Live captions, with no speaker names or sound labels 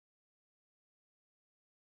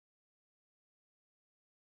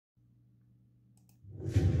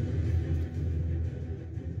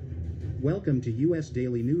Welcome to U.S.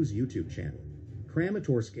 Daily News YouTube channel.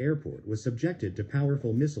 Kramatorsk Airport was subjected to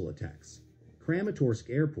powerful missile attacks. Kramatorsk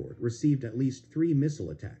Airport received at least 3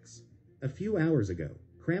 missile attacks. A few hours ago,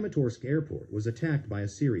 Kramatorsk Airport was attacked by a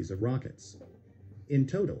series of rockets. In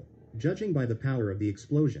total, judging by the power of the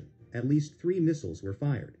explosion, at least 3 missiles were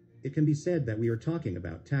fired. It can be said that we are talking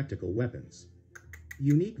about tactical weapons.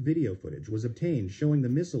 Unique video footage was obtained showing the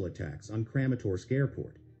missile attacks on Kramatorsk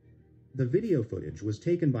Airport. The video footage was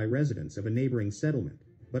taken by residents of a neighboring settlement,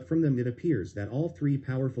 but from them it appears that all 3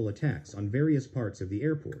 powerful attacks on various parts of the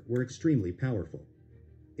airport were extremely powerful.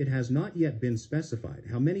 It has not yet been specified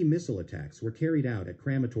how many missile attacks were carried out at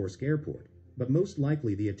Kramatorsk Airport, but most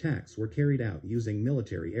likely the attacks were carried out using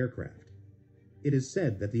military aircraft. It is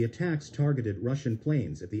said that the attacks targeted Russian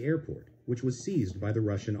planes at the airport, which was seized by the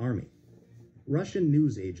Russian army. Russian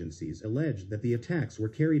news agencies alleged that the attacks were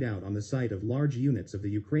carried out on the site of large units of the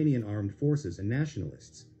Ukrainian armed forces and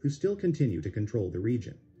nationalists, who still continue to control the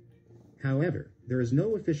region. However, there is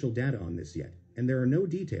no official data on this yet, and there are no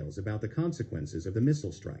details about the consequences of the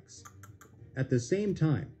missile strikes. At the same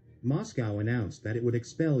time, Moscow announced that it would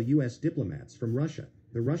expel U.S. diplomats from Russia,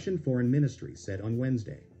 the Russian Foreign Ministry said on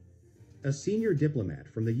Wednesday. A senior diplomat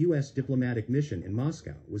from the U.S. diplomatic mission in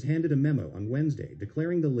Moscow was handed a memo on Wednesday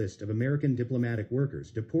declaring the list of American diplomatic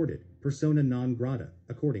workers deported persona non grata,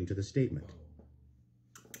 according to the statement.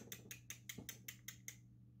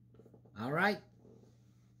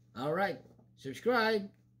 All right. Subscribe.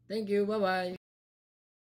 Thank you. Bye-bye.